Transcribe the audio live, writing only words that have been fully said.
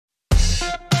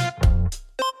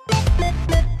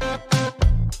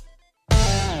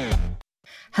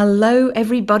Hello,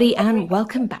 everybody, and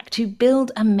welcome back to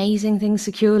Build Amazing Things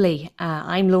Securely.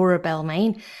 I'm Laura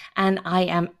Belmain, and I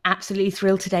am absolutely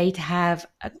thrilled today to have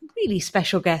a really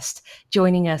special guest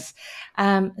joining us.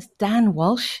 Dan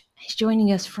Walsh is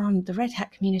joining us from the Red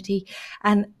Hat community.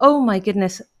 And oh my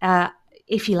goodness,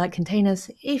 if you like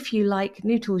containers, if you like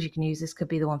new tools you can use, this could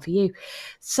be the one for you.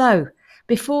 So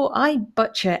before I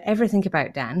butcher everything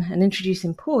about Dan and introduce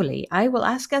him poorly, I will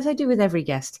ask, as I do with every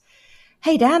guest,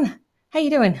 hey, Dan. How you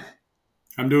doing?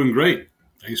 I'm doing great.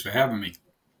 Thanks for having me.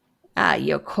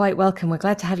 You're quite welcome. We're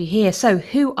glad to have you here. So,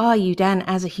 who are you, Dan,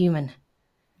 as a human?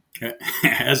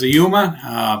 As a human,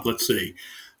 let's see.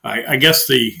 I guess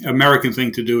the American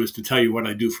thing to do is to tell you what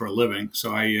I do for a living.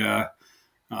 So I've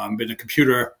been a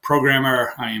computer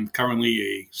programmer. I am currently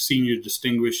a senior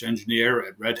distinguished engineer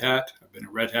at Red Hat. I've been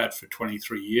at Red Hat for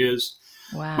 23 years.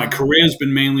 My Wow. career has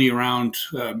been mainly around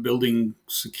building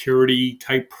security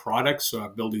type products,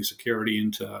 building security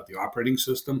into the operating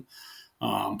system.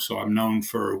 So I'm known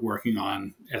for working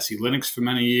on SE Linux for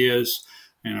many years,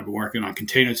 and I've been working on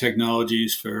container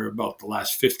technologies for about the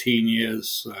last 15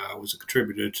 years. I was a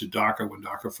contributor to Docker when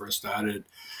Docker first started.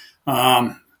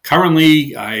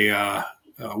 Currently, I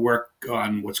work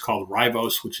on what's called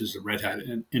Rivos, which is the Red Hat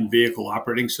in-vehicle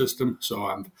operating system. So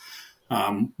I'm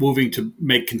moving to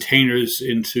make containers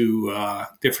into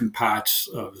different parts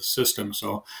of the system.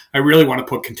 So I really want to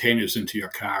put containers into your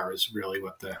car is really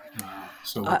what the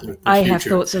I have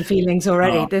future. thoughts and feelings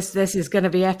already. Uh, This is going to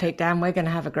be epic, Dan. We're going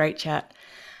to have a great chat.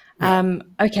 yeah,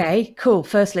 Okay, cool.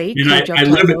 Firstly, and cool I job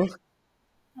live title.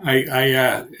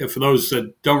 it. For those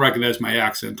that don't recognize my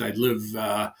accent, I've lived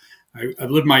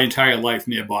my entire life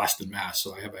near Boston, Mass.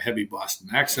 So I have a heavy Boston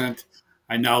accent.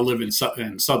 I now live in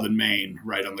southern Maine,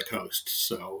 right on the coast,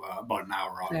 so about an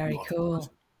hour out Very north of cool.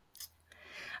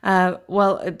 Boston.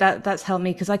 Well, that's helped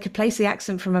me because I could place the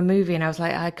accent from a movie, and I was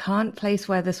like, I can't place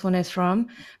where this one is from.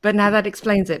 But now that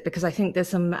explains it because I think there's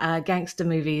some gangster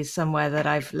movies somewhere that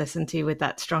I've listened to with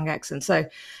that strong accent. So,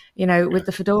 Yeah. with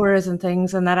the fedoras and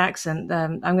things and that accent,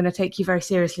 I'm going to take you very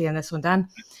seriously in this one, Dan.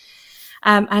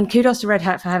 And kudos to Red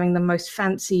Hat for having the most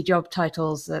fancy job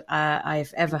titles that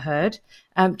I've ever heard.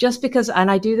 Just because, and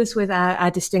I do this with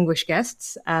our distinguished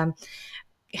guests.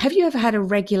 Have you ever had a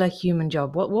regular human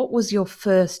job? What was your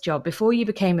first job before you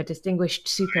became a distinguished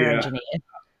super I, engineer?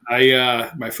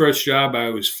 my first job, I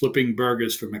was flipping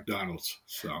burgers for McDonald's.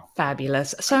 So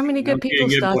Fabulous. So many no good people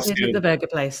getting in started at the busted. burger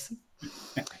place.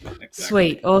 Exactly.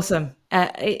 Sweet, awesome.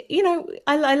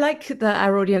 I like that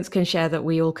our audience can share that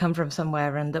we all come from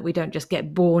somewhere and that we don't just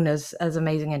get born as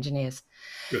amazing engineers.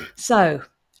 Good. So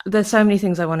there's so many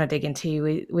things I want to dig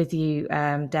into with you,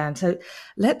 Dan. So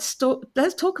let's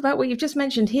talk about what you've just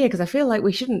mentioned here because I feel like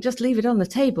we shouldn't just leave it on the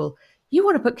table. You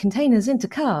want to put containers into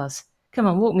cars? Come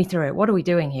on, walk me through it. What are we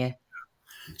doing here?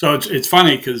 So it's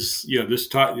funny because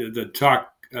the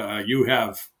talk you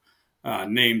have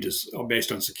named is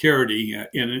based on security.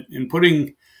 In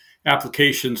putting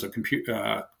applications or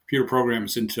computer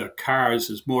programs into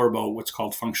cars is more about what's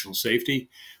called functional safety,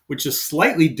 which is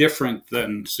slightly different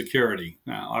than security.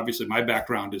 Now, obviously, my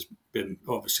background has been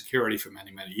over security for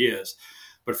many, many years.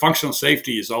 But functional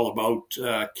safety is all about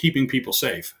keeping people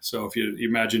safe. So if you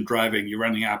imagine driving, you're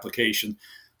running an application,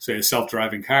 say a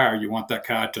self-driving car, you want that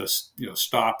car to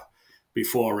stop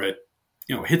before it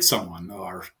hits someone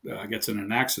or gets in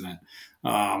an accident.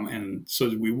 And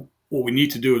so what we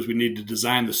need to do is we need to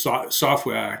design the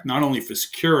software not only for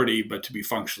security but to be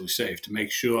functionally safe, to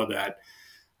make sure that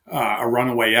a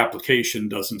runaway application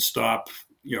doesn't stop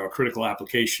a critical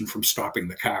application from stopping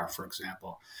the car, for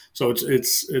example. So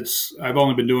it's I've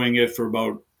only been doing it for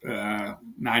about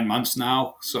 9 months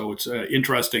now. So it's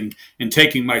interesting in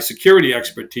taking my security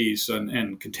expertise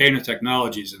and container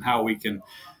technologies and how we can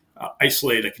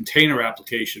isolate a container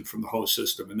application from the host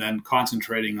system, and then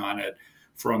concentrating on it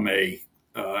from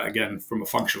from a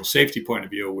functional safety point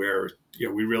of view, where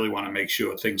we really want to make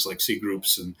sure things like C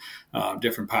groups and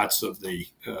different parts of the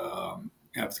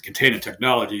container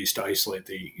technologies to isolate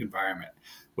the environment.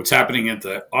 What's happening at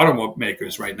the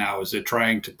automakers right now is they're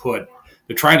trying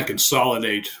to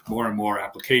consolidate more and more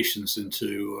applications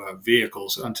into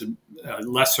vehicles, onto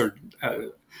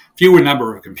fewer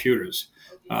number of computers.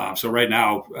 So right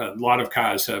now, a lot of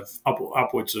cars have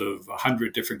upwards of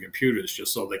 100 different computers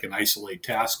just so they can isolate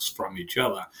tasks from each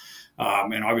other.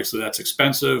 And obviously that's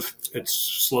expensive. It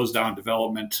slows down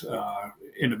development,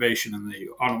 innovation in the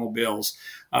automobiles,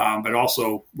 but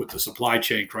also with the supply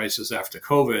chain crisis after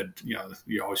COVID,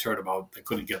 you always heard about they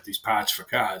couldn't get these parts for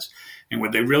cars. And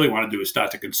what they really want to do is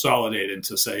start to consolidate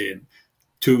into, say, in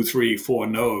two, three, four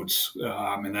nodes,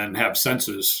 and then have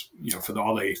sensors, for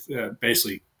all they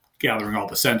basically gathering all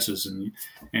the sensors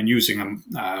and using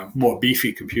them more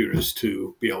beefy computers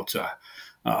to be able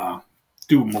to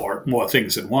do more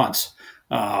things at once.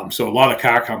 So a lot of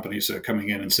car companies are coming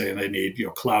in and saying they need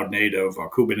cloud native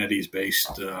or Kubernetes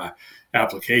based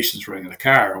applications running in the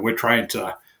car, and we're trying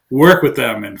to work with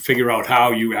them and figure out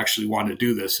how you actually want to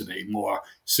do this in a more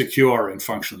secure and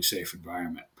functionally safe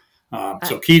environment.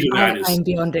 So key to that is I'm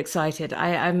beyond excited.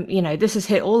 I'm, this has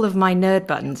hit all of my nerd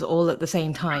buttons all at the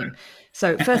same time.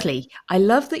 So, firstly, I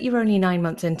love that you're only 9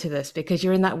 months into this because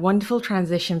you're in that wonderful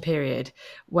transition period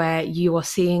where you are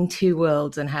seeing two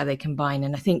worlds and how they combine.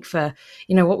 And I think for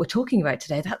what we're talking about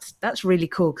today, that's really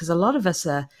cool because a lot of us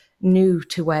are new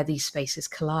to where these spaces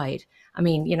collide. I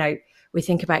mean, we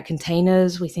think about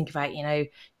containers, we think about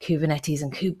Kubernetes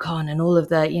and KubeCon and all of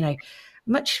the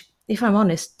much, if I'm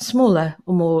honest, smaller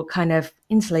or more kind of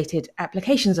insulated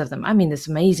applications of them. I mean, there's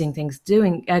amazing things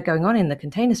going on in the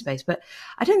container space, but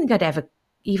I don't think I'd ever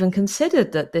even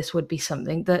considered that this would be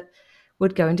something that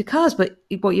would go into cars. But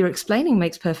what you're explaining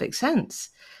makes perfect sense.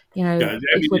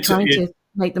 If we're trying to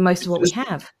make the most of what we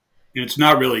have. It's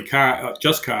not really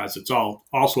just cars. It's all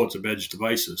sorts of edge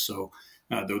devices. So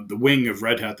the wing of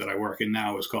Red Hat that I work in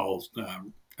now is called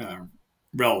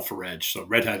RHEL for Edge, so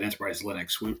Red Hat Enterprise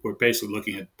Linux. We're basically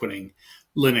looking at putting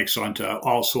Linux onto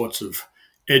all sorts of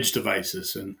edge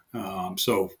devices, and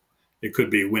so it could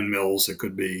be windmills, it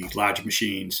could be large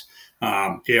machines,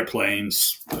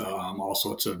 airplanes, all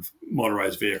sorts of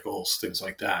motorized vehicles, things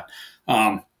like that.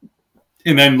 And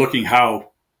then looking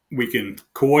how we can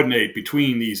coordinate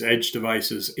between these edge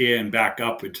devices and back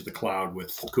up into the cloud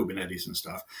with Kubernetes and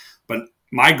stuff. But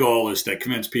my goal is to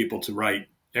convince people to write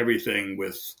everything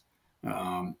with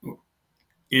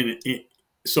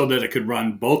so that it could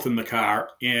run both in the car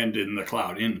and in the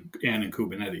cloud and in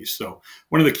Kubernetes. So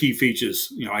one of the key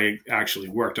features, I actually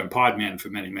worked on Podman for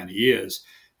many, many years.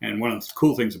 And one of the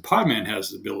cool things that Podman has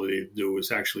the ability to do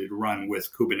is actually to run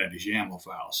with Kubernetes YAML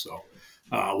files. So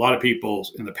a lot of people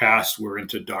in the past were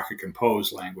into Docker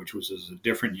Compose language, which is a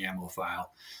different YAML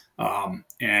file.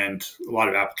 And a lot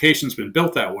of applications have been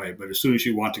built that way. But as soon as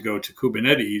you want to go to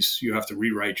Kubernetes, you have to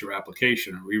rewrite your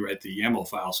application and rewrite the YAML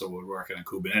file so it would work in a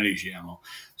Kubernetes YAML.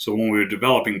 So when we were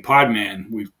developing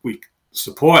Podman, we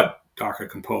support Docker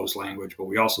Compose language, but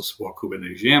we also support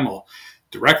Kubernetes YAML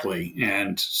directly.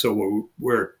 And so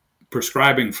we're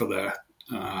prescribing for the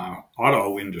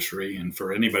auto industry and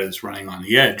for anybody that's running on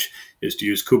the edge is to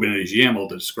use Kubernetes YAML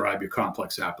to describe your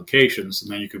complex applications. And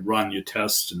then you could run your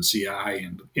tests and CI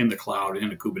and in the cloud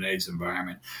in a Kubernetes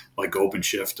environment like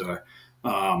OpenShift.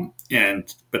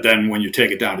 But then when you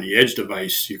take it down to the edge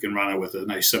device, you can run it with a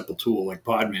nice simple tool like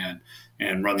Podman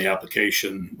and run the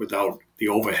application without the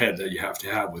overhead that you have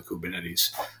to have with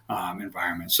Kubernetes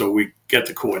environment. So we get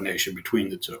the coordination between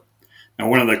the two. Now,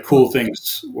 one of the cool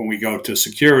things when we go to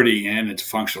security and into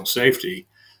functional safety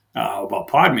about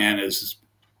Podman is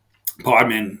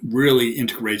Podman really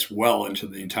integrates well into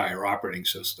the entire operating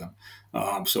system.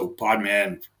 So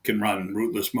Podman can run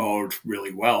rootless mode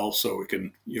really well. So we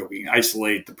can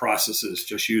isolate the processes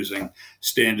just using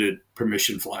standard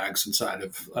permission flags inside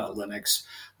of Linux.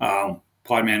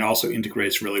 Podman also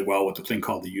integrates really well with the thing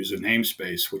called the user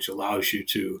namespace, which allows you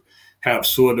to have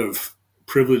sort of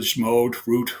privileged mode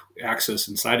root access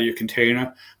inside of your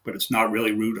container, but it's not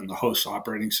really root on the host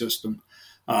operating system.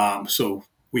 So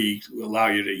we allow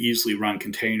you to easily run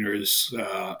containers,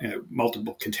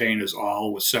 multiple containers,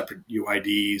 all with separate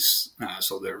UIDs.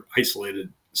 So they're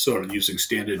isolated, sort of using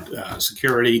standard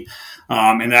security.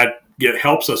 And that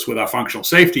helps us with our functional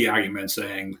safety argument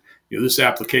saying, this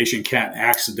application can't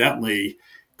accidentally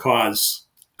cause,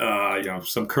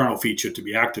 some kernel feature to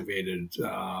be activated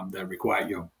that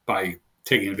require, by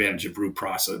taking advantage of root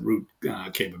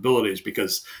capabilities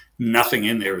because nothing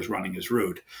in there is running as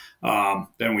root.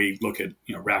 Then we look at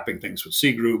wrapping things with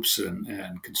C groups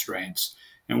and constraints.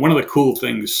 And one of the cool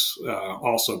things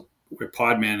also where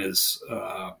Podman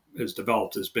is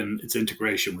developed has been its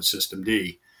integration with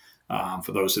systemd.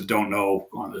 For those that don't know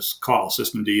on this call,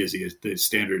 systemd is the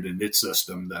standard init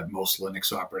system that most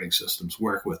Linux operating systems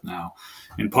work with now.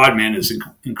 And Podman is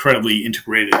incredibly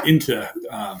integrated into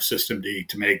systemd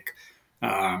to make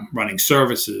running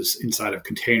services inside of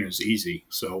containers easy.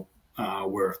 So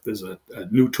there's a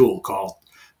new tool called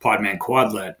Podman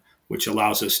Quadlet, which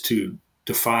allows us to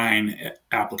define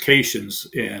applications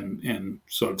in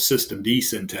sort of systemd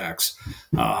syntax,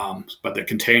 but the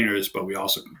containers, but we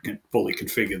also can fully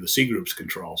configure the C groups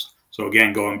controls. So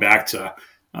again, going back to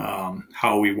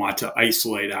how we want to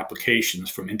isolate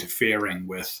applications from interfering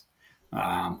with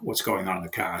what's going on in the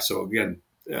car. So again,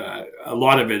 a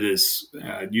lot of it is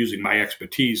using my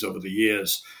expertise over the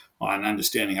years on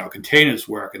understanding how containers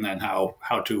work, and then how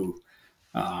to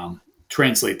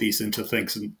translate these into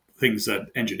things that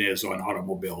engineers on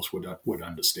automobiles would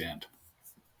understand.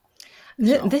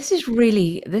 So This is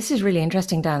really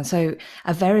interesting, Dan. So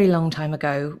a very long time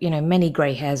ago, many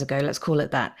grey hairs ago, let's call it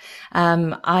that.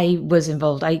 I was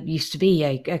involved. I used to be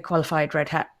a qualified Red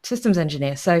Hat systems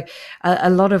engineer. So a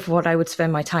lot of what I would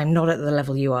spend my time, not at the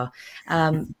level you are,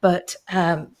 but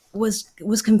was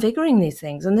configuring these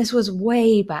things. And this was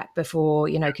way back before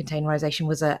containerization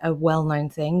was a well-known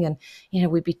thing. And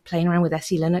we'd be playing around with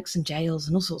SE Linux and jails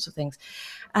and all sorts of things.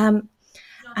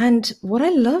 And what I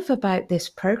love about this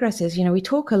progress is, we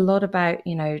talk a lot about,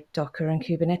 Docker and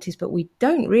Kubernetes, but we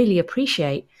don't really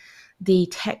appreciate the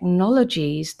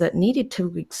technologies that needed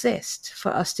to exist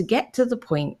for us to get to the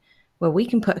point where we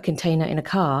can put a container in a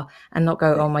car and not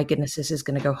go, oh my goodness, this is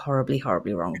going to go horribly,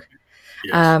 horribly wrong.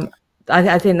 yes.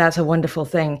 I think that's a wonderful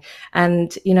thing.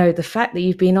 And, the fact that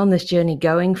you've been on this journey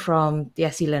going from the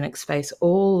SE Linux space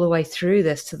all the way through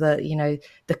this to the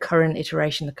current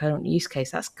iteration, the current use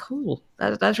case, that's cool.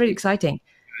 That's really exciting.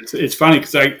 It's funny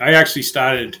because I actually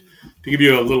started, to give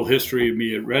you a little history of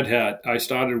me at Red Hat, I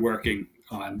started working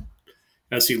on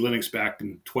SE Linux back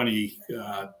in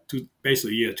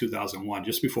basically year 2001,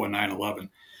 just before 9/11.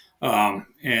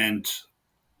 And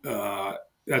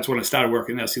that's when I started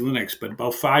working in SE Linux. But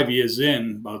about 5 years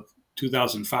in, about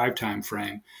 2005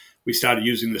 timeframe, we started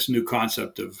using this new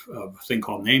concept of a thing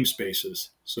called namespaces.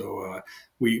 So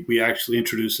we actually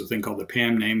introduced a thing called the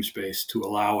PAM namespace to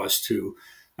allow us to.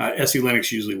 SE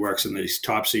Linux usually works in these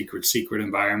top secret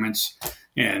environments,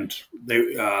 and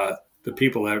the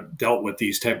people that dealt with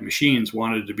these type of machines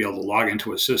wanted to be able to log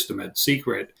into a system at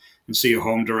secret and see a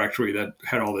home directory that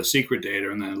had all the secret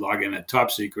data, and then log in at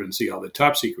top secret and see all the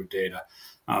top secret data,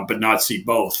 but not see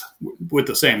both with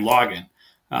the same login,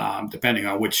 depending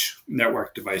on which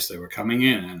network device they were coming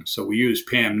in. And so we used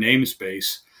PAM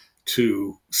namespace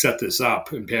to set this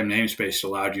up, and PAM namespace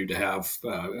allowed you to have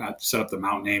set up the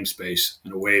mount namespace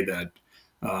in a way that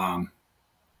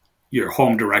your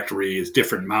home directory is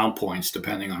different mount points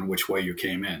depending on which way you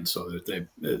came in, so that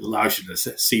it allows you to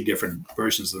see different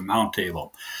versions of the mount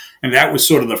table. And that was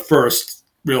sort of the first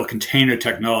real container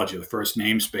technology, the first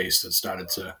namespace that started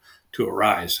to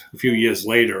arise. A few years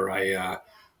later, I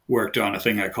worked on a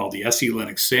thing I called the SE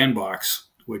Linux Sandbox,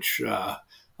 which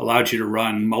allowed you to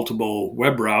run multiple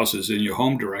web browsers in your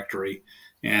home directory,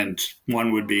 and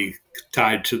one would be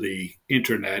tied to the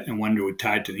internet and one would be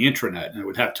tied to the intranet, and it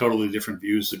would have totally different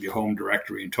views of your home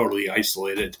directory and totally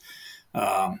isolated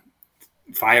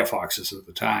Firefoxes at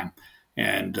the time.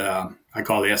 And I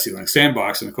call the SE Linux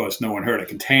Sandbox, and of course no one heard of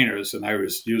containers, and I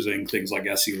was using things like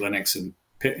SE Linux and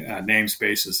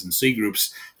namespaces and C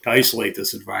groups to isolate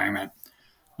this environment.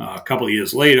 A couple of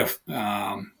years later,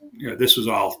 this was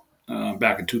all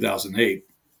back in 2008,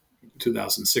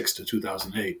 2006 to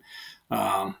 2008.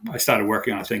 I started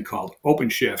working on a thing called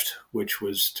OpenShift, which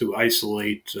was to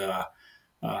isolate.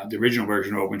 The original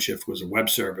version of OpenShift was a web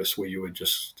service where you would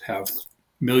just have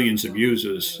millions of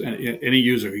users, and any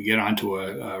user could get onto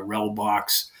a rel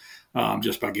box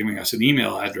just by giving us an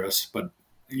email address. But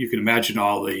you can imagine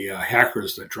all the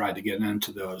hackers that tried to get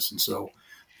into those, and so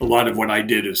a lot of what I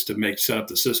did is to set up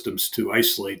the systems to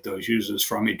isolate those users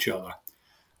from each other,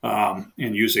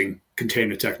 and using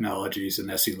container technologies and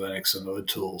SE Linux and other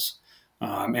tools.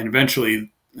 And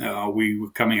eventually, we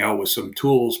were coming out with some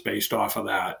tools based off of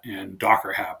that, and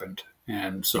Docker happened.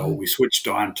 And so we switched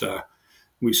on to,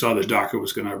 we saw that Docker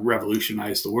was going to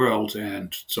revolutionize the world.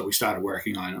 And so we started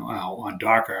working on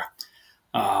Docker.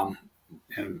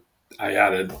 And I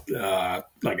added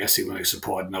like SE Linux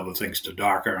support and other things to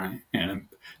Docker. And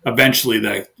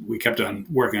eventually we kept on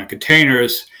working on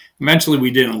containers. Eventually, we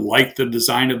didn't like the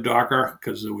design of Docker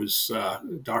because it was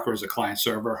Docker as a client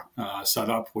server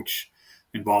setup, which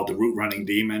involved a root running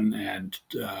daemon. And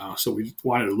so we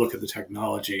wanted to look at the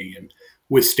technology, and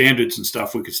with standards and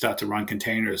stuff, we could start to run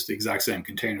containers, the exact same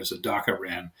containers that Docker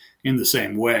ran, in the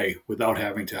same way without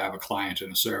having to have a client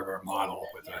and a server model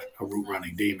with a root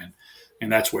running daemon.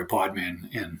 And that's where Podman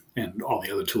and all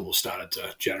the other tools started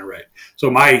to generate.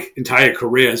 So my entire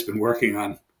career has been working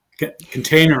on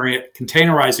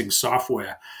containerizing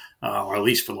software, or at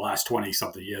least for the last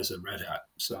 20-something years at Red Hat.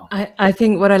 So I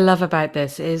think what I love about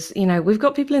this is, we've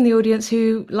got people in the audience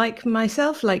who, like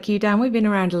myself, like you, Dan, we've been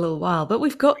around a little while, but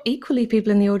we've got equally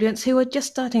people in the audience who are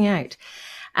just starting out.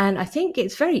 And I think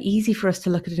it's very easy for us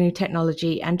to look at a new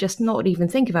technology and just not even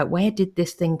think about where did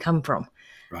this thing come from.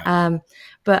 right.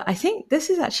 But I think this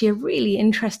is actually a really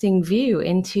interesting view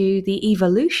into the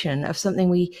evolution of something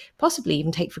we possibly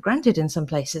even take for granted in some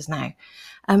places now.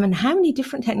 and how many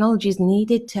different technologies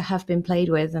needed to have been played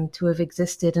with and to have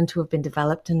existed and to have been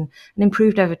developed and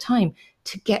improved over time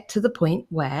to get to the point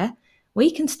where we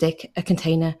can stick a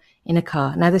container in a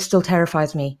car. Now, this still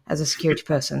terrifies me as a security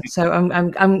person, so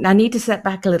I need to step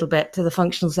back a little bit to the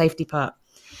functional safety part.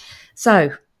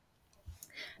 So,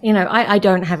 I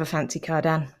don't have a fancy car,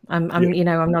 Dan.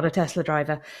 Yeah. I'm not a Tesla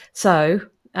driver. So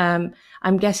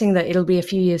I'm guessing that it'll be a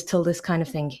few years till this kind of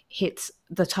thing hits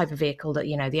the type of vehicle that,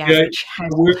 the Yeah, average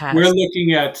household we're has.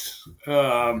 looking at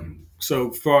so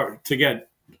far to get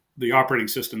the operating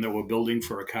system that we're building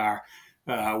for a car.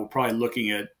 We're probably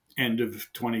looking at end of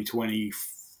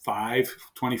 2025,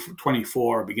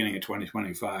 2024, beginning of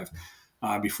 2025,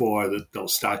 before they'll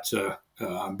start to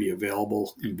be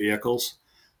available in vehicles.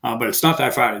 But it's not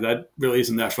that far. That really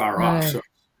isn't that far off. No. So,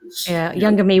 it's, Yeah.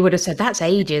 Younger me would have said that's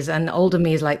ages. And older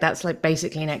me is like, that's like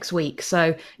basically next week.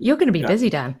 So you're going to be yeah.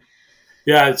 busy, Dan.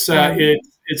 Yeah, Um,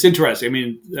 it's interesting. I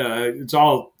mean, it's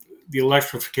all the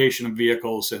electrification of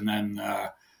vehicles, and then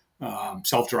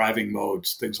self-driving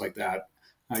modes, things like that.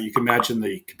 You can imagine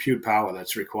the compute power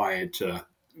that's required to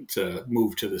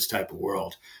move to this type of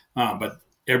world. But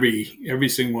every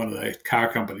single one of the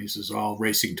car companies is all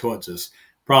racing towards this.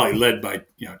 Probably led by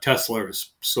Tesla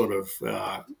is sort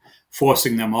of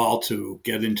forcing them all to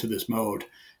get into this mode,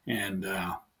 and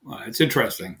it's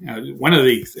interesting. One of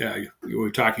the we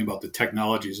were talking about the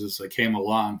technologies as they came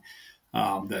along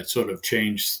that sort of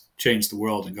changed the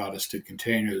world and got us to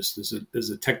containers. There's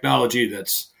a technology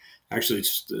that's actually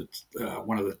it's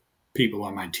one of the people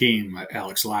on my team,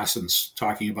 Alex Lassen's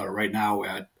talking about it right now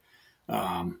at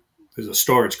there's a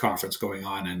storage conference going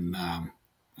on in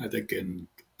I think in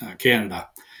Canada,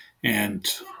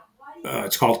 and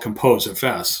it's called Compose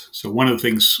FS. So one of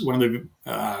the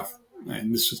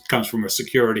and this comes from a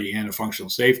security and a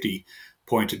functional safety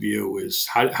point of view, is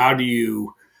how do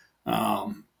you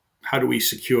how do we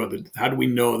secure that? How do we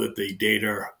know that the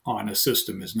data on a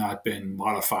system has not been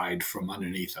modified from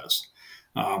underneath us?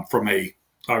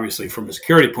 Obviously from a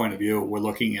security point of view, we're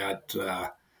looking at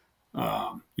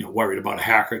worried about a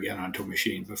hacker getting onto a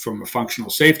machine. But from a functional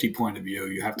safety point of view,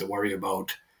 you have to worry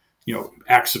about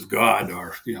acts of God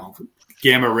or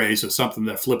gamma rays or something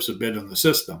that flips a bit in the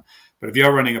system. But if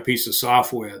you're running a piece of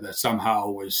software that somehow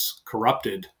was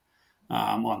corrupted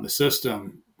on the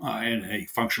system in a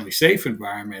functionally safe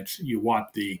environment, you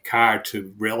want the car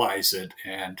to realize it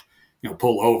and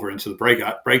pull over into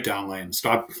the breakdown lane and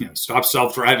stop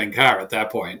self-driving car at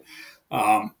that point.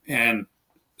 And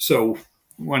so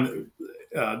when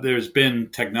there's been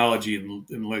technology in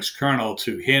the Linux kernel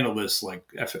to handle this, like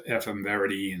FM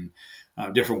Verity and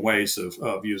different ways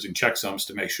of using checksums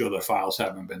to make sure the files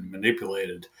haven't been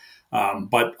manipulated.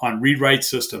 But on read-write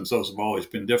systems, those have always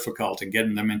been difficult, and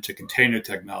getting them into container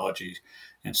technology.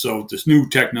 And so this new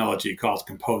technology called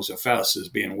Compose FS is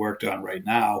being worked on right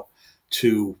now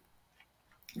to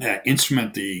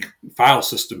instrument the file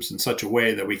systems in such a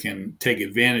way that we can take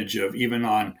advantage of, even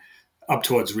on up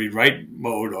towards read-write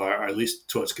mode, or at least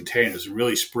towards containers, and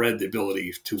really spread the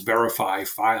ability to verify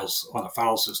files on a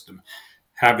file system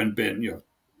haven't been,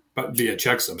 but via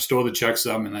checksum, store the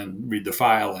checksum and then read the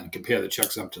file and compare the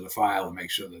checksum to the file and make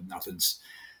sure that nothing's,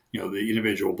 the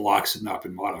individual blocks have not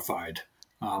been modified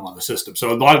on the system.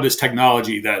 So a lot of this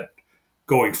technology that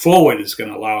going forward is going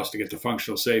to allow us to get to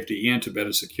functional safety and to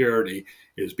better security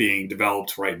is being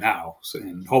developed right now. So,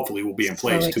 and hopefully will be in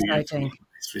place so 2 years exciting. from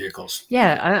these vehicles.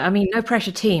 Yeah, I mean, no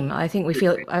pressure, team. I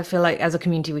feel like as a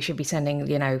community, we should be sending,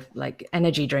 like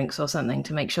energy drinks or something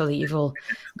to make sure that you've all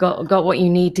got what you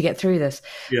need to get through this.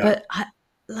 Yeah. But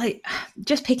like,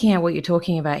 just picking out what you're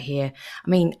talking about here. I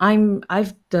mean,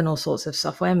 I've done all sorts of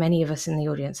software. Many of us in the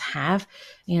audience have.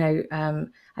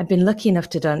 I've been lucky enough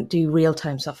to do real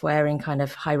time software in kind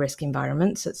of high risk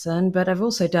environments at CERN, but I've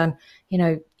also done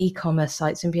e-commerce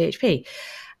sites in PHP.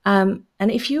 And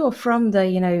if you're from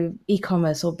the,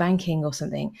 e-commerce or banking or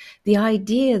something, the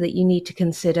idea that you need to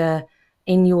consider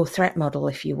in your threat model,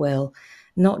 if you will,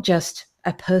 not just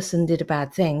a person did a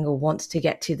bad thing or wants to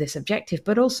get to this objective,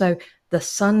 but also the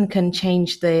sun can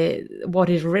change what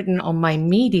is written on my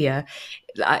media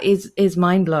is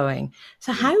mind blowing.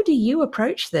 So how do you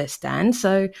approach this, Dan?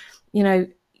 So,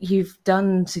 you've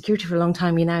done security for a long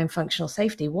time. You're now in functional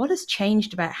safety. What has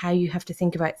changed about how you have to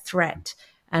think about threat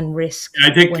and risk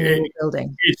And I think when you're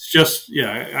building? it's just,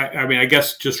 I mean, I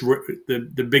guess just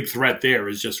the big threat there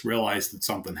is just realize that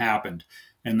something happened.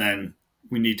 And then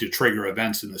we need to trigger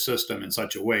events in the system in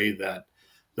such a way that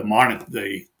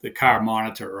the car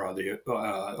monitor or the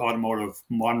automotive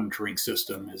monitoring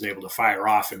system is able to fire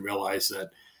off and realize that,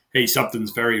 hey,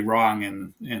 something's very wrong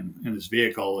in this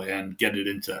vehicle, and get it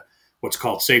into what's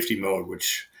called safety mode,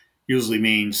 which usually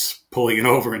means pulling it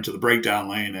over into the breakdown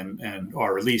lane and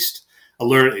or at least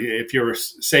alert if you're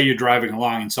driving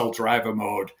along in self-driver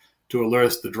mode to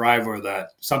alert the driver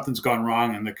that something's gone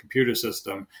wrong in the computer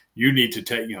system. You need to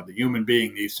take, the human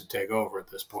being needs to take over at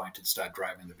this point and start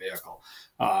driving the vehicle.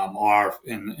 Or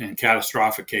in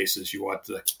catastrophic cases, you want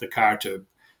the car to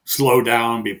slow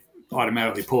down, be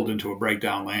automatically pulled into a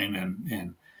breakdown lane,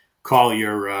 and call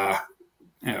your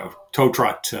tow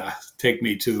truck to take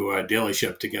me to a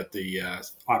dealership to get the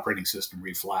operating system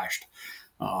reflashed.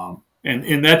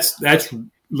 And that's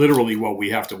literally what we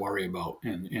have to worry about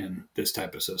in this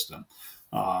type of system.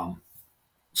 But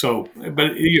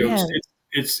Yeah.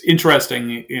 it's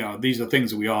interesting. These are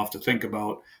things that we all have to think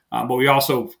about. But we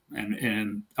also,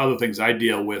 and other things I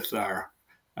deal with are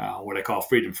what I call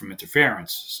freedom from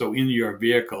interference. So in your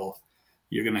vehicle,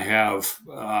 you're going to have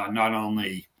not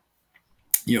only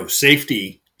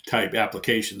safety type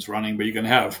applications running, but you're going to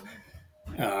have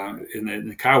in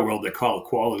the car world, they're called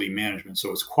quality management.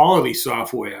 So it's quality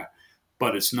software,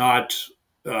 but it's not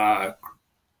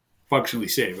functionally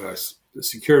safe,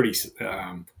 security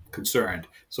concerned.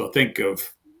 So think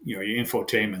of your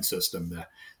infotainment system, the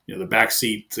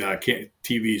backseat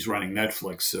TVs running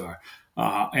Netflix, or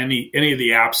any of the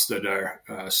apps that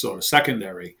are sort of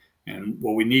secondary. And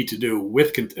what we need to do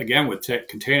with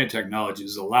container technology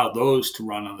is allow those to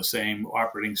run on the same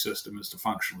operating system as the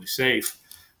functionally safe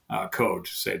code,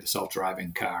 say the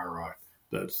self-driving car or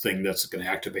the thing that's going to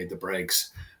activate the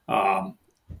brakes.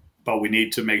 But we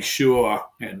need to make sure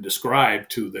and describe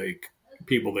to the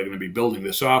people that are going to be building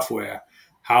the software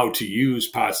how to use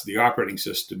parts of the operating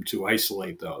system to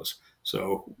isolate those.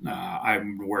 So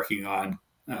I'm working on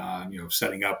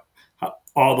setting up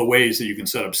all the ways that you can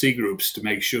set up C groups to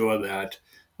make sure that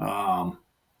the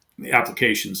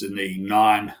applications in the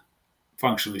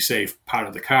non-functionally safe part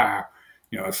of the car,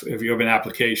 if you have an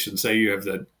application, say you have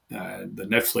the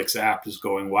Netflix app is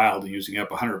going wild and using up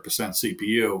 100%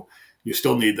 CPU, you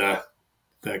still need the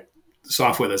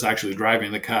software that's actually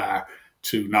driving the car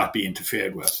to not be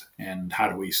interfered with. And how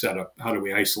do we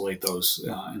isolate those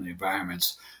in the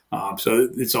environments? So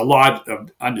it's a lot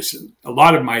of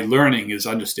my learning is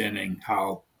understanding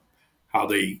how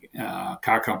the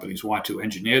car companies want to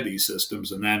engineer these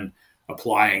systems, and then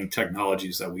applying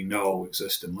technologies that we know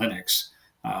exist in Linux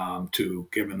to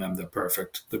giving them the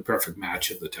perfect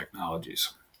match of the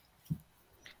technologies.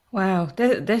 Wow,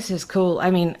 this is cool.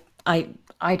 I mean, I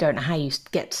don't know how you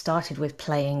get started with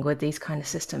playing with these kind of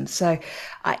systems. So,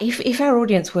 if our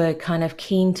audience were kind of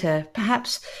keen to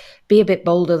perhaps be a bit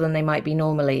bolder than they might be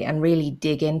normally and really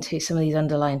dig into some of these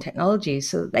underlying technologies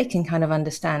so that they can kind of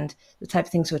understand the type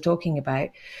of things we're talking about,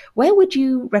 where would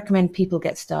you recommend people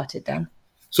get started, Dan?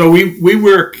 So we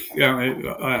work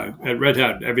at Red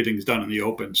Hat. Everything's done in the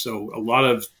open. So a lot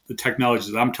of the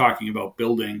technologies that I'm talking about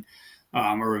building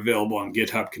are available on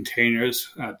GitHub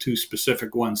containers. Two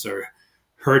specific ones are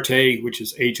Hirte, which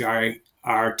is HIRTE,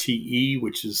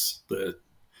 which is the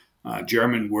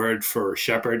German word for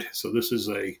shepherd. So this is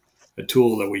a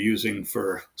tool that we're using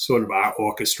for sort of our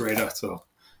orchestrator. So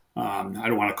I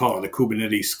don't want to call it a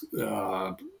Kubernetes,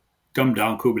 dumbed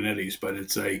down Kubernetes, but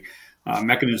it's a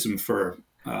mechanism for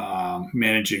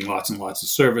managing lots and lots of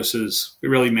services,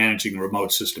 really managing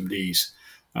remote systemd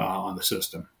on the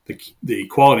system. The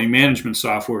quality management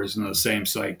software is in the same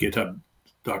site,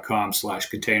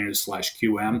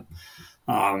 github.com/containers/QM.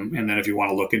 And then if you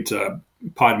want to look into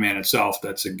Podman itself,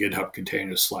 that's a GitHub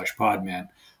containers/Podman.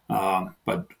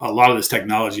 But a lot of this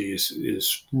technology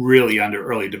is really under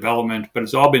early development, but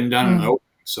it's all been done in the open.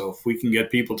 So if we can get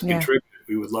people to contribute,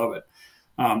 we would love it.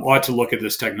 Or to look at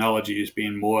this technology as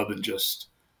being more than just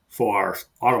for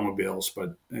automobiles,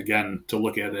 but again, to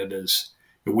look at it as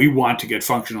we want to get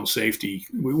functional safety.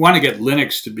 We want to get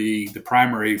Linux to be the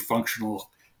primary functional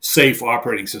safe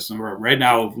operating system. Right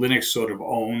now, Linux sort of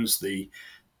owns the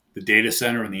data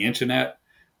center and the internet,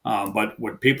 but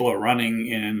what people are running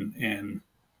in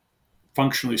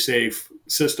functionally safe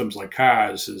systems like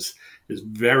cars is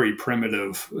very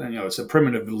primitive. It's a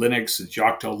primitive Linux. It's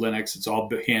Yocto Linux. It's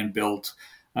all hand built.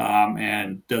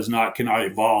 And cannot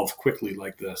evolve quickly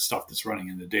like the stuff that's running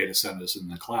in the data centers in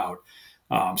the cloud.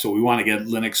 So we want to get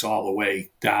Linux all the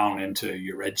way down into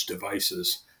your edge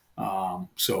devices.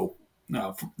 So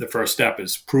the first step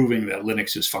is proving that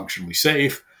Linux is functionally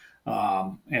safe,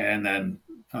 and then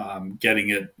getting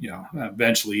it,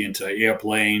 eventually into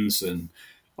airplanes and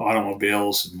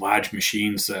automobiles and large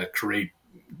machines that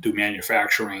do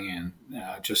manufacturing and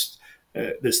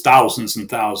there's thousands and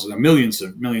thousands, millions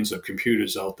of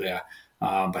computers out there.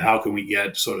 But how can we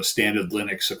get sort of standard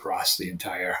Linux across the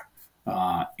entire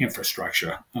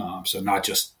infrastructure? So not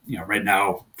just, right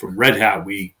now from Red Hat,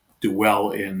 we do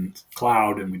well in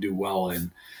cloud and we do well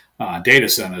in data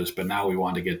centers, but now we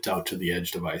want to get out to the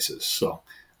edge devices. So,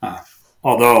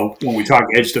 although when we talk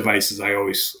edge devices, I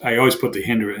always put the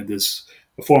hinder in this.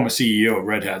 A former CEO of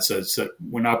Red Hat says that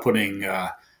we're not putting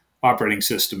operating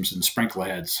systems in sprinkler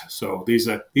heads. So these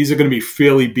are going to be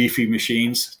fairly beefy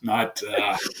machines, not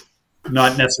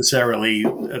necessarily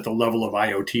at the level of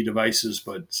IoT devices,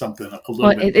 but something a little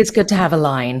Well, bit. it's good to have a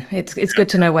line. It's good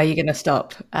to know where you're going to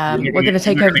stop. We're going to You're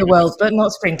take not over gonna the world, but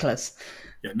not sprinklers.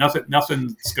 yeah,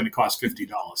 nothing's going to cost $50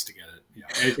 to get it.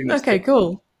 Anything that's Okay,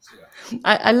 cool. yeah.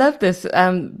 I love this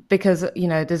because,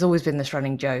 there's always been this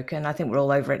running joke, and I think we're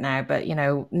all over it now. But,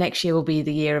 next year will be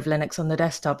the year of Linux on the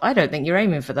desktop. I don't think you're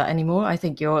aiming for that anymore. I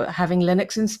think you're having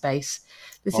Linux in space.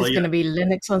 This Well, is yeah, going to be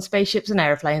Linux on spaceships and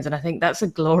airplanes, and I think that's a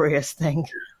glorious thing.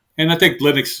 and I think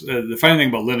Linux. The funny thing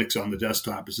about Linux on the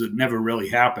desktop is it never really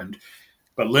happened,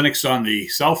 but Linux on the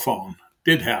cell phone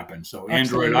did happen. So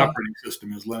Android Absolutely. operating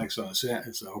system is Linux on the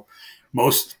set. So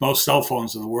most cell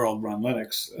phones in the world run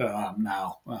Linux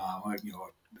now.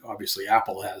 Obviously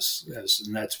Apple has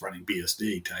and that's running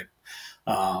BSD type.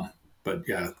 Um, but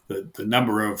yeah, the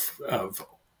number of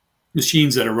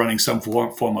machines that are running some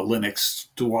form of Linux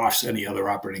dwarfs any other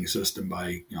operating system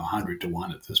by 100 to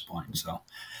 1 at this point. So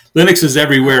Linux is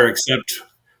everywhere except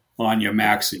on your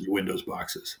Macs and your Windows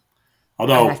boxes.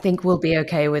 And I Although think we'll be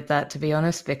okay with that, to be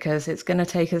honest, because it's going to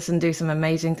take us and do some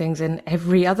amazing things in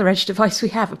every other edge device we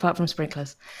have, apart from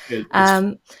sprinklers. it's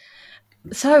Um,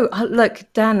 look,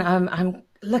 Dan, I'm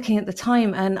looking at the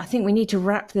time, and I think we need to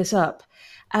wrap this up.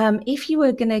 If you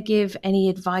were going to give any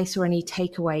advice or any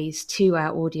takeaways to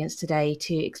our audience today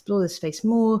to explore the space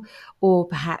more, or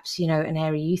perhaps an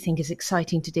area you think is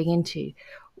exciting to dig into,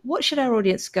 what should our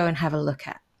audience go and have a look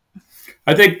at?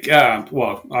 I think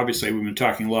well, obviously we've been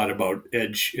talking a lot about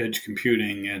edge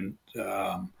computing, and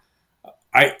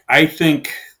I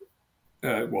think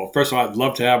well, first of all, I'd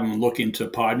love to have them look into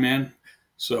Podman.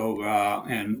 So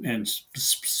and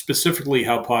specifically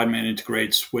how Podman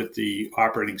integrates with the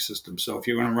operating system. So if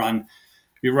you're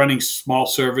running small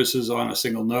services on a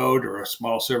single node or a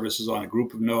small services on a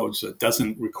group of nodes that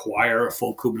doesn't require a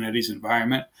full Kubernetes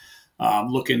environment,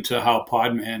 look into how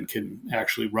Podman can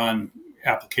actually run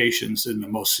applications in the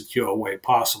most secure way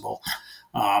possible,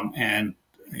 and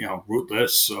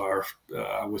rootless or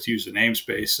with user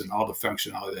namespace and all the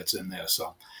functionality that's in there.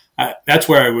 So that's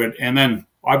where I would, and then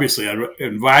obviously I'd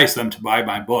advise them to buy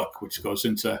my book, which goes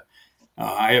into.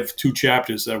 I have 2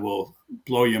 chapters that will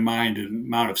blow your mind and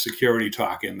amount of security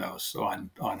talk in those on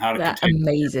how to That contain.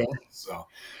 amazing. So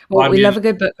Well, we Podman, love a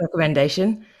good book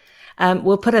recommendation.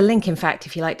 We'll put a link, in fact,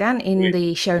 if you like, Dan, in great.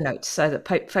 the show notes so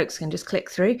that folks can just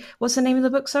click through. What's the name of the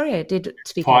book? Sorry, I did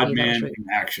speak over you. That was Podman rude. in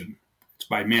Action. It's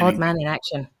by Manning. Podman in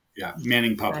Action. Yeah,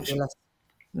 Manning Publishing. Fabulous.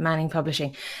 Manning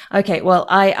Publishing. Okay, well,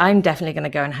 I'm definitely going to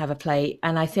go and have a play.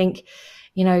 And I think,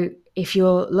 if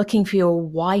you're looking for your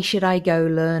why should I go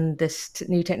learn this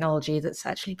new technology that's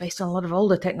actually based on a lot of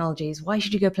older technologies, why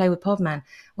should you go play with Podman?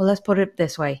 Well, let's put it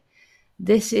this way.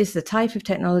 This is the type of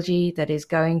technology that is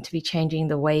going to be changing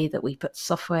the way that we put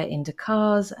software into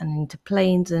cars and into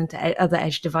planes and into other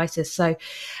edge devices. So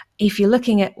if you're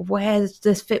looking at where does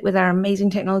this fit with our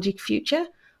amazing technology future,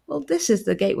 well, this is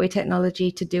the gateway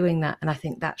technology to doing that. And I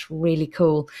think that's really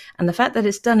cool. And the fact that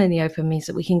it's done in the open means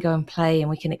that we can go and play and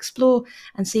we can explore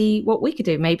and see what we could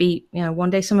do. Maybe, one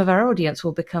day some of our audience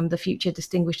will become the future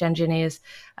distinguished engineers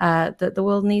that the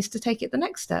world needs to take it the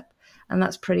next step. And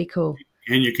that's pretty cool.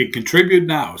 And you can contribute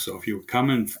now. So if you come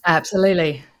and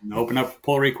Absolutely. open up a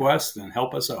pull request and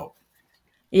help us out.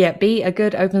 Yeah, be a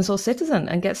good open source citizen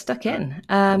and get stuck All right.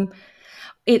 in.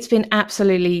 It's been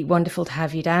absolutely wonderful to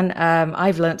have you, Dan.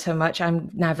 I've learned so much. I'm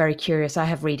now very curious. I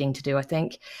have reading to do, I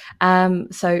think.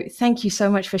 So thank you so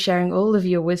much for sharing all of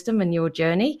your wisdom and your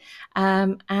journey.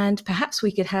 And perhaps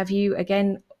we could have you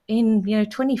again in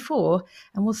 24,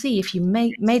 and we'll see if you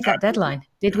made that deadline.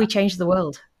 Did Yeah, we change the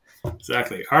world?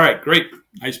 exactly. All right, great.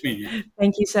 Nice meeting you.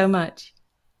 Thank you so much.